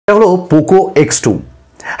হলো Poco X2।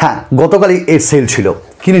 হ্যাঁ, গতকালই এর সেল ছিল,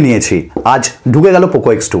 কিনে নিয়েছি, আজ ঢুকে গেল পোকো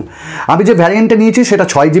X2। আমি যে ভ্যারিয়েন্টটা নিয়েছি সেটা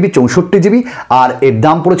 6GB 64GB, আর এর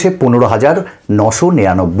দাম পড়েছে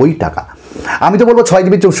 15,999 টাকা। আমি তো বলবো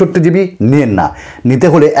 6GB 64GB নিয়েন না, নিতে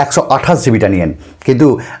হলে 128GBটা নিয়েন, কিন্তু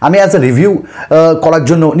আমি অ্যাজ এ রিভিউ করার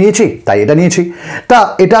জন্য নিয়েছি, তাই এটা নিয়েছি। তা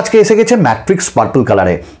এটা আজকে এসে গেছে ম্যাট্রিক্স পার্পল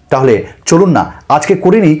কালারে। তাহলে চলুন না আজকে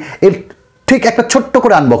করে নিই এর ঠিক একটা ছোট্ট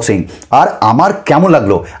করে আনবক্সিং, আর আমার কেমন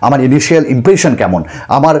লাগলো, আমার ইনিশিয়াল ইমপ্রেশন কেমন,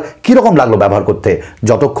 আমার কীরকম লাগলো ব্যবহার করতে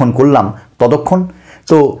যতক্ষণ করলাম ততক্ষণ।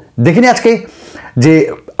 তো দেখিনি আজকে যে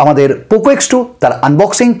আমাদের পোকো X2 তার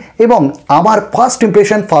আনবক্সিং এবং আমার first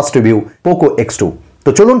impression, first review Poco X2। তো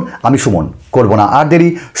চলুন, আমি সুমন, করবো না আর দেরি,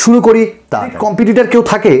 শুরু করি। তার কম্পিটিটর কেউ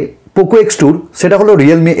থাকে পোকো X2-র, সেটা হলো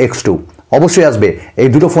রিয়েলমি X2। অবশ্যই আসবে এই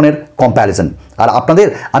দুটো ফোনের কম্প্যারিজন, আর আপনাদের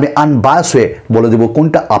আমি আনবায়াস হয়ে বলে দেবো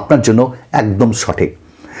কোনটা আপনার জন্য একদম সঠিক।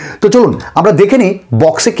 তো চলুন আমরা দেখে নিই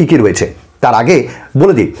বক্সে কী কী রয়েছে। তার আগে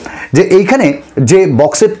বলে দিই যে এইখানে যে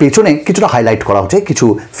বক্সের পেছনে কিছুটা হাইলাইট করা হচ্ছে কিছু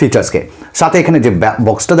ফিচার্সকে, সাথে এখানে যে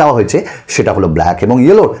বক্সটা দেওয়া হয়েছে সেটা হলো ব্ল্যাক এবং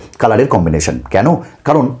ইয়েলো কালারের কম্বিনেশন। কেন?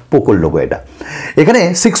 কারণ পোকোর লোগো এটা। এখানে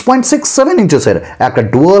 6.67 ইঞ্চেসের একটা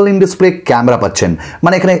ডুয়াল ইন ডিসপ্লে ক্যামেরা পাচ্ছেন,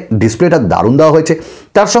 মানে এখানে ডিসপ্লেটা দারুণ দেওয়া হয়েছে।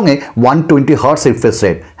 তার সঙ্গে 120 হার্টজ রিফ্রেশ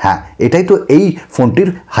রেট। হ্যাঁ, এটাই তো এই ফোনটির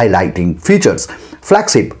হাইলাইটিং ফিচার্স।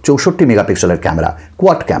 ফ্ল্যাগশিপ 64 মেগাপিক্সেলের ক্যামেরা,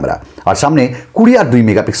 কোয়াড ক্যামেরা, আর সামনে 20 আর 2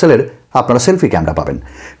 মেগাপিক্সেলের আপনারা সেলফি ক্যামেরা পাবেন।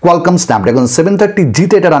 কোয়ালকম স্ন্যাপড্রাগন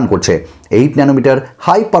 730Gতে এটা রান করছে 8 nanometre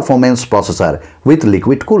high performance processor with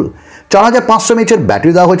liquid cool. 4500 mAh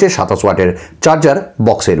battery দেওয়া হয়েছে, 27 ওয়াটের চার্জার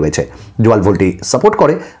বক্সে রয়েছে, ডুয়াল ভোল্টি সাপোর্ট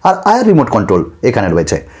করে, আর আয়ার রিমোট কন্ট্রোল এখানে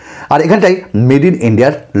রয়েছে। আর এখানটাই মেড ইন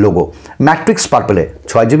ইন্ডিয়ার logo, matrix পার্পলে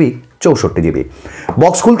 6GB 64GB।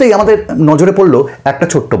 Box খুলতেই আমাদের নজরে পড়লো একটা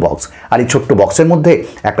ছোট্ট বক্স, আর এই ছোট্ট বক্সের মধ্যে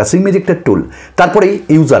একটা সিম ইজেক্টর টুল, তারপরেই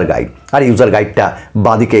ইউজার গাইড। আর ইউজার গাইডটা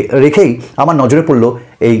বাঁদিকে রেখেই আমার নজরে পড়লো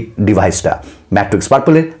এই ডিভাইসটা ম্যাট্রিক্স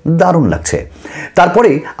পার্পলের, দারুণ লাগছে।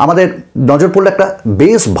 তারপরেই আমাদের নজর পড়লো একটা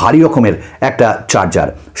বেশ ভারী রকমের একটা চার্জার,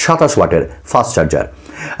 27 ওয়াটের ফাস্ট চার্জার,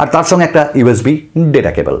 আর তার সঙ্গে একটা ইউএসবি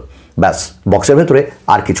ডেটা কেবল। ব্যাস, বক্সের ভেতরে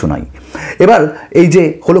আর কিছু নয়। এবার এই যে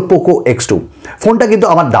হলো পোকো X2, ফোনটা কিন্তু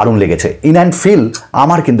আমার দারুণ লেগেছে, ইন অ্যান্ড ফিল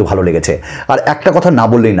আমার কিন্তু ভালো লেগেছে। আর একটা কথা না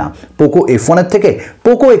বললেই না, পোকো F1-এর থেকে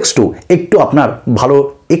পোকো X2 একটু আপনার ভালো,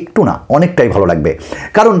 একটু না অনেকটাই ভালো লাগবে,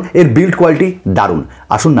 কারণ এর বিল্ড কোয়ালিটি দারুণ।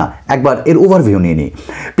 আসুন না একবার এর ওভারভিউ নিয়ে নিই।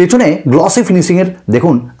 পেছনে গ্লসি ফিনিশিংয়ের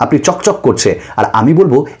দেখুন, আপনি চকচক করছে, আর আমি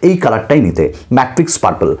বলবো এই কালারটাই নিতে, ম্যাট্রিক্স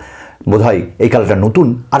পার্পল। বোধহয় এই কালারটা নতুন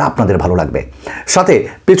আর আপনাদের ভালো লাগবে। সাথে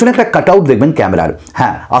পেছনে একটা কাটআউট দেখবেন ক্যামেরার।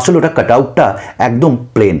 হ্যাঁ, আসলে ওটা কাটআউটটা একদম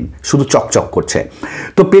প্লেন, শুধু চকচক করছে।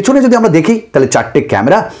 তো পেছনে যদি আমরা দেখি তাহলে 4টে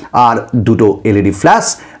ক্যামেরা আর 2টো এলইডি ফ্ল্যাশ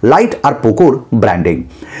লাইট আর পোকোর ব্র্যান্ডিং।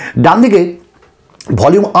 ডান দিকে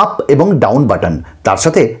ভলিউম আপ এবং ডাউন বাটন, তার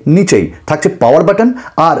সাথে নিচেই থাকছে পাওয়ার বাটন,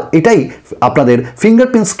 আর এটাই আপনাদের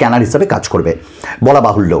ফিঙ্গারপ্রিন্ট স্ক্যানার হিসাবে কাজ করবে। বলা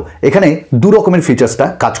বাহুল্য এখানে দু রকমের ফিচার্সটা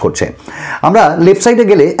কাজ করছে। আমরা লেফট সাইডে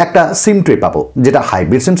গেলে একটা সিম ট্রে পাবো, যেটা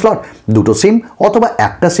হাইব্রিড সিম স্লট, 2টো সিম অথবা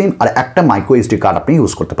একটা সিম আর একটা মাইক্রো এসডি কার্ড আপনি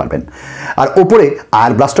ইউজ করতে পারবেন। আর ওপরে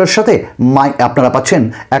আয়ার ব্লাস্টারের সাথে আপনারা পাচ্ছেন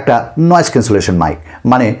একটা নয়েজ ক্যান্সেলেশন মাইক,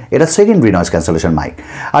 মানে এটা সেকেন্ডারি নয়েজ ক্যান্সেলেশন মাইক।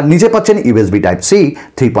 আর নিচে পাচ্ছেন USB type C,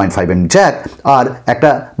 3.5mm Jack, আর একটা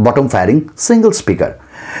বটম ফায়ারিং সিঙ্গল স্পিকার।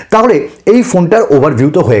 তাহলে এই ফোনটার ওভারভিউ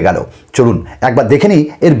তো হয়ে গেল, চলুন একবার দেখে নিই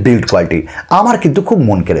এর বিল্ড কোয়ালিটি। আমার কিন্তু খুব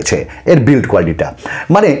মন কেড়েছে এর বিল্ড কোয়ালিটিটা।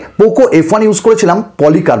 মানে পোকো F1 ইউজ করেছিলাম,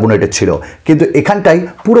 পলিকার্বনেটের ছিল, কিন্তু এখানটাই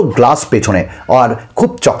পুরো গ্লাস পেছনে, আর খুব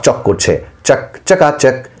চকচক করছে,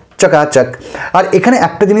 চকাচক চকাচক। আর এখানে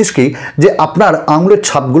একটা জিনিস কি, যে আপনার আঙুলের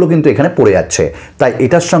ছাপগুলো কিন্তু এখানে পড়ে যাচ্ছে, তাই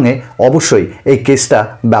এটার সঙ্গে অবশ্যই এই কেসটা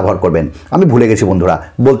ব্যবহার করবেন। আমি ভুলে গেছি বন্ধুরা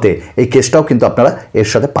বলতে, এই কেসটাও কিন্তু আপনারা এর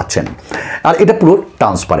সাথে পাচ্ছেন, আর এটা পুরো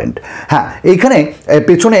ট্রান্সপারেন্ট। হ্যাঁ, এইখানে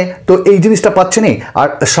পেছনে তো এই জিনিসটা পাচ্ছেনই, আর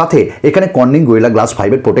সাথে এখানে কর্নিং গোরিলা গ্লাস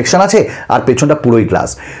 5-এর প্রোটেকশন আছে, আর পেছনটা পুরোই গ্লাস।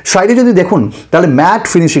 সাইডে যদি দেখুন তাহলে ম্যাট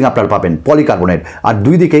ফিনিশিং আপনারা পাবেন পলিকার্বনেট, আর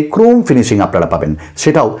দুই দিকে ক্রোম ফিনিশিং আপনারা পাবেন,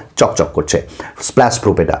 সেটাও চকচক করছে, স্প্ল্যাশ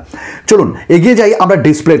প্রুফ এটা। চলুন এগিয়ে যাই আমরা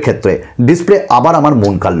ডিসপ্লের ক্ষেত্রে। ডিসপ্লে আবার আমার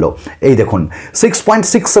মন কাড়লো। এই দেখুন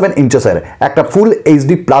 6.67 ইঞ্চেসের একটা ফুল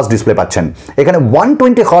এইচডি প্লাস ডিসপ্লে পাচ্ছেন। এখানে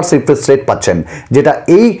 120 হার্টজ রিফ্রেশ রেট পাচ্ছেন, যেটা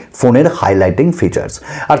এই ফোনের হাইলাইটিং ফিচার্স।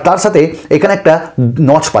 আর তার সাথে এখানে একটা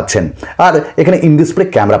নচ পাচ্ছেন, আর এখানে ইন ডিসপ্লে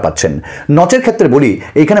ক্যামেরা পাচ্ছেন। নচের ক্ষেত্রে বলি,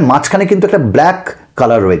 এখানে মাঝখানে কিন্তু একটা ব্ল্যাক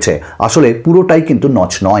কালার রয়েছে, আসলে পুরোটাই কিন্তু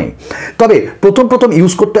নচ নয়। তবে প্রথম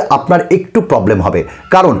ইউজ করতে আপনার একটু প্রবলেম হবে,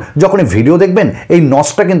 কারণ যখন ভিডিও দেখবেন এই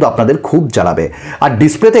নচটা কিন্তু আপনাদের খুব জ্বালাবে। আর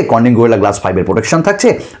ডিসপ্লেতে কর্নিং গোরিলা গ্লাস 5-এর প্রোটেকশন থাকছে,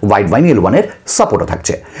 ওয়াইড ভাইন L1-এর সাপোর্টও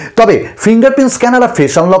থাকছে। তবে ফিঙ্গারপ্রিন্ট স্ক্যানার আর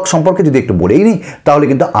ফেস আনলক সম্পর্কে যদি একটু বলেই নিই, তাহলে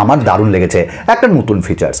কিন্তু আমার দারুণ লেগেছে একটা নতুন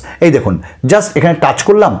ফিচার্স। এই দেখুন, জাস্ট এখানে টাচ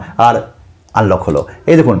করলাম আর আনলক হলো,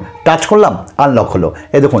 এই দেখুন টাচ করলাম আনলক হলো,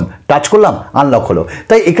 এই দেখুন টাচ করলাম আনলক হলো।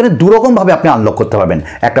 তাই এখানে দুরকমভাবে আপনি আনলক করতে পারবেন,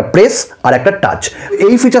 একটা প্রেস আর একটা টাচ।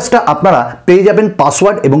 এই ফিচার্সটা আপনারা পেয়ে যাবেন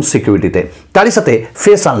পাসওয়ার্ড এবং সিকিউরিটিতে, তারই সাথে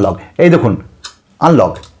ফেস আনলক, এই দেখুন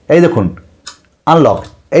আনলক, এই দেখুন আনলক,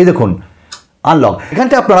 এই দেখুন আনলক।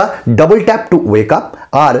 এখানটা আপনারা double tap two wake up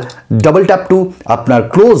আর ডাবল ট্যাপ টু আপনার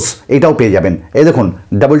ক্লোজ এটাও পেয়ে যাবেন, এই দেখুন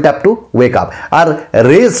double tap two wake up R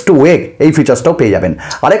raise to ওয়েক এই ফিচার্সটাও পেয়ে যাবেন।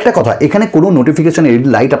 আরেকটা কথা, এখানে কোনো নোটিফিকেশন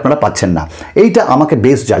লাইট আপনারা পাচ্ছেন না, এইটা আমাকে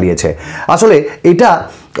বেশ জ্বালিয়েছে। আসলে এটা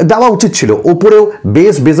দেওয়া উচিত ছিল, ওপরেও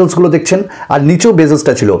বেজেলসগুলো দেখছেন আর নিচেও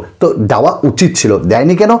বেজেলসটা ছিল, তো দেওয়া উচিত ছিল,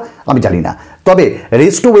 দেয়নি কেন আমি জানি না। তবে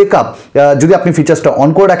রেজ টু ওয়েক আপ যদি আপনি ফিচার্সটা অন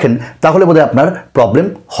করে রাখেন তাহলে বোধহয় আপনার প্রবলেম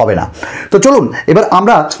হবে না। তো চলুন এবার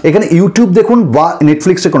আমরা এখানে ইউটিউব দেখুন বা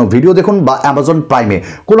নেটফ্লিক্সে কোনো ভিডিও দেখুন বা অ্যামাজন প্রাইমে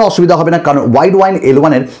কোনো অসুবিধা হবে না, কারণ ওয়াইড ওয়াইন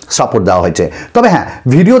L1-এর সাপোর্ট দেওয়া হয়েছে। তবে হ্যাঁ,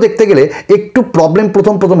 ভিডিও দেখতে গেলে একটু প্রবলেম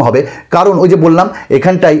প্রথম হবে, কারণ ওই যে বললাম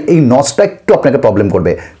এখানটায় এই নচটা একটু আপনাকে প্রবলেম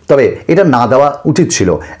করবে। তবে এটা না দেওয়া উচিত ছিল,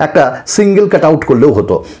 একটা সিঙ্গেল কাট আউট করলেও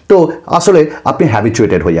হতো, তো আসলে আপনি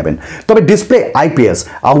হ্যাবিচুয়েটেড হয়ে যাবেন। তবে ডিসপ্লে IPS,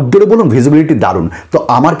 আউটডোরে বলুন ভিজিবিলিটি দারুণ, তো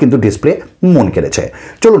আমার কিন্তু ডিসপ্লে মন কেড়েছে।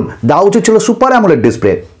 চলুন, দেওয়া উচিত ছিল সুপার অ্যামোলেড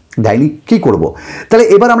ডিসপ্লে, দেয়নি, কি করব। তাহলে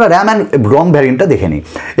এবার আমরা র্যাম অ্যান্ড রম ভ্যারিয়েন্টটা দেখে নিই।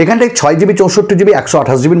 এখানটায় 6GB 64GB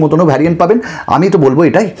 128GB মতনও ভ্যারিয়েন্ট পাবেন। আমি তো বলবো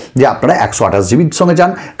এটাই যে আপনারা 128GB সঙ্গে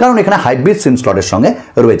যান, কারণ এখানে হাইব্রিড সিম স্লটের সঙ্গে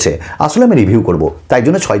রয়েছে। আসলে আমি রিভিউ করব, তাই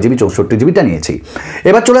জন্য 6GB 64GBটা নিয়েছি।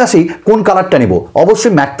 এবার চলে আসি কোন কালারটা নেব।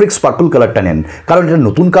 অবশ্যই ম্যাট্রিক্স পার্পল কালারটা নেন, কারণ এটা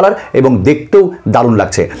নতুন কালার এবং দেখতেও দারুণ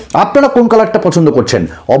লাগছে। আপনারা কোন কালারটা পছন্দ করছেন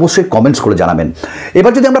অবশ্যই কমেন্টস করে জানাবেন।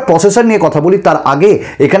 এবার যদি আমরা প্রসেসর নিয়ে কথা বলি, তার আগে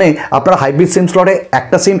এখানে আপনারা হাইব্রিড সিম স্লটে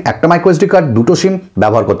একটা সিম, একটা মাইক্রো SD কার্ড, দুটো সিম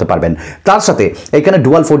ব্যবহার করতে পারবেন। তার সাথে এখানে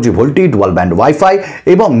dual 4G VoLTE, dual band wifi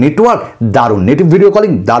এবং নেটওয়ার্ক দারুণ, নেটিভ ভিডিও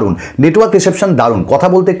কলিং দারুণ, নেটওয়ার্ক রিসেপশন দারুণ, কথা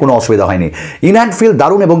বলতে কোনো অসুবিধা হয়নি, ইন হ্যান্ড ফিল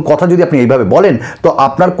দারুণ, এবং কথা যদি আপনি এইভাবে বলেন তো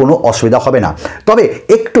আপনার কোনো অসুবিধা হবে না। তবে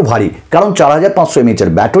একটু ভারী, কারণ 4500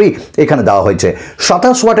 mAh ব্যাটারি এখানে দেওয়া হয়েছে,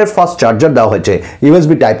 27 ওয়াটের ফাস্ট চার্জার দেওয়া হয়েছে,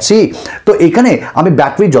 USB Type-C। তো এখানে আমি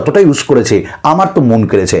ব্যাটারি যতটা ইউজ করেছি আমার তো মন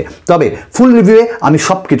কেড়েছে। তবে ফুল রিভিউয়ে আমি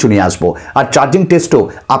সব কিছু নিয়ে আসবো, আর চার্জিং টেস্টও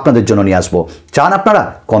আপনাদের জন্য নিয়ে আসবো। চান আপনারা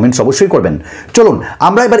কমেন্টস অবশ্যই করবেন। চলুন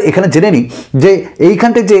আমরা এবার এখানে জেনে নিই যে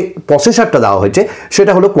এইখানটায় যে প্রসেসরটা দেওয়া হয়েছে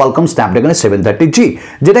সেটা হলো কোয়ালকম স্ন্যাপড্রাগন 730G,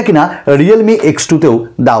 যেটা কিনা Realme X2-তেও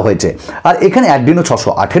দেওয়া হয়েছে। আর এখানে অ্যাড্রিনো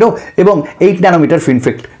 618 এবং 8 ন্যানোমিটার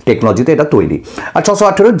ফিনফিট টেকনোলজিতে এটা তৈরি, আর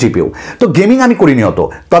 618 GPU। তো গেমিং আমি করিনি হতো,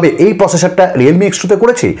 তবে এই প্রসেসরটা Realme X2-তে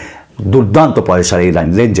করেছি, দুর্দান্ত পয়সার এই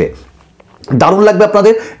রেঞ্জে দারুণ লাগবে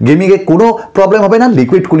আপনাদের, গেমিংয়ে কোনো প্রবলেম হবে না,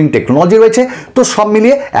 লিকুইড কুলিং টেকনোলজি রয়েছে, তো সব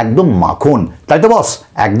মিলিয়ে একদম মাখন, তাই তো বস?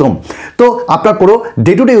 একদম। তো আপনার কোনো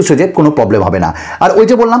ডে টু ডে ইউসেজে কোনো প্রবলেম হবে না। আর ওই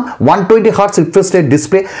যে বললাম 120Hz রিফ্রেশ রেট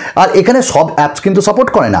ডিসপ্লে, আর এখানে সব অ্যাপস কিন্তু সাপোর্ট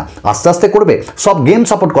করে না, আস্তে আস্তে করবে, সব গেম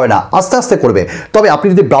সাপোর্ট করে না, আস্তে আস্তে করবে। তবে আপনি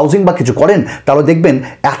যদি ব্রাউজিং বা কিছু করেন তাহলে দেখবেন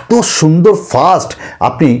এত সুন্দর ফাস্ট,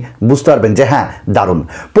 আপনি বুঝতে পারবেন যে হ্যাঁ দারুণ।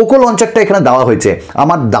 পোকো লঞ্চারটা এখানে দেওয়া হয়েছে,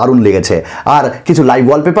 আমার দারুণ লেগেছে, আর কিছু লাইভ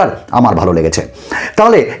ওয়ালপেপার আমার ভালো লেগেছে।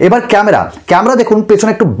 তাহলে এবার ক্যামেরা দেখুন,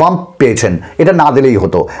 পেছনে একটু বাম্প পেয়েছেন, এটা না দিলেই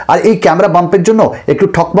হতো। আর এই ক্যামেরা বাম্পের জন্য একটু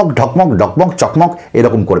ঠকমক ঢকমক ডকমক চকমক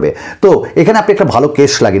এরকম করবে, তো এখানে আপনি একটা ভালো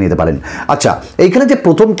কেস লাগিয়ে নিতে পারেন। আচ্ছা, এইখানে যে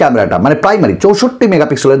প্রথম ক্যামেরাটা মানে প্রাইমারি 64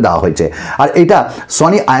 মেগাপিক্সেলের দেওয়া হয়েছে, আর এটা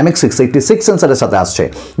সনি IMX 686 সেন্সারের সাথে আসছে,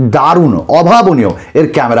 দারুণ অভাবনীয় এর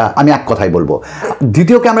ক্যামেরা, আমি এক কথাই বলবো।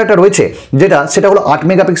 দ্বিতীয় ক্যামেরাটা রয়েছে সেটা হলো 8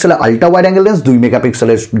 মেগাপিক্সেলের আল্ট্রা ওয়াইড অ্যাঙ্গেল লেন্স, 2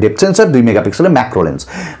 মেগাপিক্সেলের ডেপথ সেন্সার, 2 মেগাপিক্সেলের ম্যাক্রো লেন্স,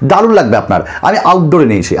 দারুণ লাগবে আপনার। আমি আউটডোরে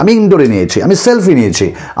নিয়েছি, আমি ইনডোরে নিয়েছি, আমি সেলফি নিয়েছি,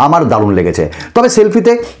 আমার দারুণ লেগেছে। তবে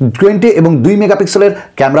সেলফিতে 20 এবং 2 মেগাপিক্সেলের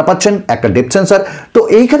ক্যামেরা পাচ্ছেন, একটা ডেপথ সেন্সার। তো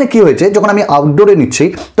এইখানে কি হয়েছে, যখন আমি আউটডোরে নিচ্ছি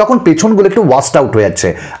তখন পেছনগুলো একটু ওয়াস্ট আউট হয়ে যাচ্ছে,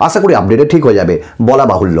 আশা করি আপডেটে ঠিক হয়ে যাবে, বলা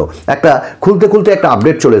বাহুল্য। একটা খুলতে একটা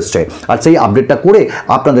আপডেট চলে এসছে, আর সেই আপডেটটা করে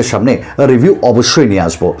আপনাদের সামনে রিভিউ অবশ্যই নিয়ে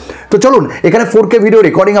আসবো। তো চলুন, এখানে 4K ভিডিও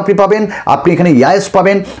রেকর্ডিং আপনি পাবেন, আপনি এখানে EIS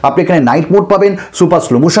পাবেন, আপনি এখানে নাইট মোড পাবেন, সুপার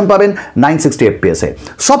স্লো মোশন পাবেন 960 FPS-এ,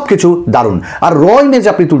 সব কিছু দারুণ। আর র ইমেজ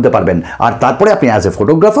আপনি তুলতে পারবেন, আর তারপরে আপনি অ্যাজ এ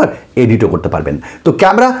ফটোগ্রাফার এডিটও করতে পারবেন। তো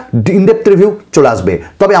ক্যামেরা ইনডেপথ রিভিউ চলে আসবে।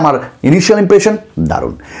 তবে আমার ইনিশিয়াল ইমপ্রেশন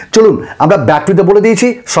দারুণ। চলুন আমরা ব্যাটারিতে বলে দিয়েছি,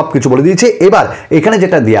 সব কিছু বলে দিয়েছি। এবার এখানে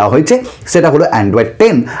যেটা দেওয়া হয়েছে সেটা হলো অ্যান্ড্রয়েড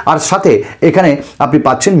 10, আর সাথে এখানে আপনি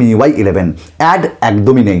পাচ্ছেন MIUI 11। অ্যাড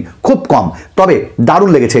একদমই নেই, খুব কম, তবে দারুণ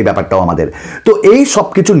লেগেছে এই ব্যাপারটাও আমাদের। তো এই সব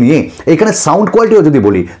কিছু নিয়ে এখানে সাউন্ড কোয়ালিটিও যদি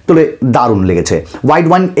বলি তাহলে দারুণ লেগেছে। ওয়াইড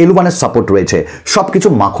ওয়ান L1 সাপোর্ট রয়েছে, সব কিছু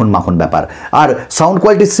মাখন মাখন ব্যাপার। আর sound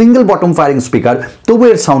quality single bottom firing speaker, তবু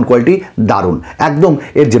এর সাউন্ড কোয়ালিটি দারুণ একদম।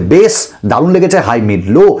 এর যে বেস দারুণ লেগেছে, হাই মিড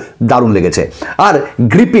লো দারুণ লেগেছে। আর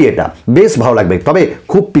গ্রিপি, এটা বেশ ভালো লাগবে, তবে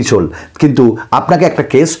খুব পিছল, কিন্তু আপনাকে একটা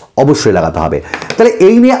কেস অবশ্যই লাগাতে হবে। তাহলে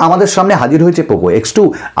এই নিয়ে আমাদের সামনে হাজির হয়েছে পোকো X2।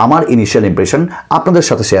 আমার ইনিশিয়াল ইমপ্রেশন আপনাদের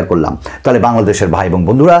সাথে শেয়ার করলাম। তাহলে বাংলাদেশের ভাই এবং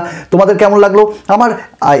বন্ধুরা তোমাদের কেমন লাগলো, আমার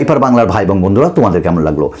এপার বাংলার ভাই এবং বন্ধুরা তোমাদের কেমন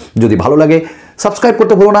লাগলো? যদি ভালো লাগে সাবস্ক্রাইব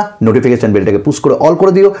করতে ভুলো না, নোটিফিকেশন বেলটাকে পুশ করে অল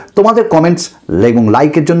করে দিও। তোমাদের কমেন্টস এবং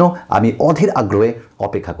লাইকের জন্য আমি অধীর আগ্রহে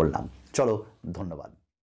অপেক্ষা করলাম। চলো, ধন্যবাদ।